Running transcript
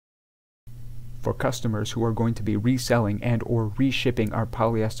For customers who are going to be reselling and or reshipping our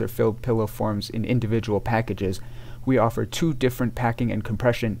polyester filled pillow forms in individual packages, we offer two different packing and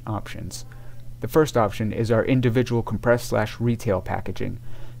compression options. The first option is our individual compress/retail packaging.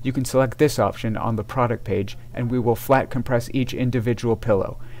 You can select this option on the product page and we will flat compress each individual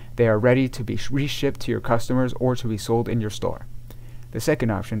pillow. They are ready to be reshipped to your customers or to be sold in your store. The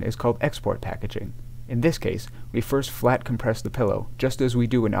second option is called export packaging. In this case, we first flat compress the pillow, just as we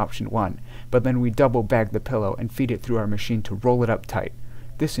do in option 1, but then we double bag the pillow and feed it through our machine to roll it up tight.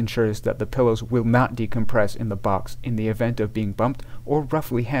 This ensures that the pillows will not decompress in the box in the event of being bumped or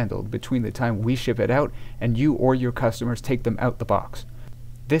roughly handled between the time we ship it out and you or your customers take them out the box.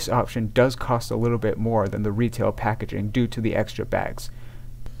 This option does cost a little bit more than the retail packaging due to the extra bags.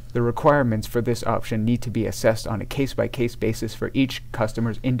 The requirements for this option need to be assessed on a case-by-case basis for each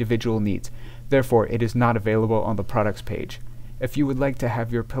customer's individual needs. Therefore, it is not available on the products page. If you would like to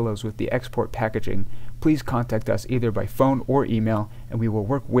have your pillows with the export packaging, please contact us either by phone or email, and we will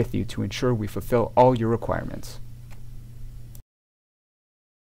work with you to ensure we fulfill all your requirements.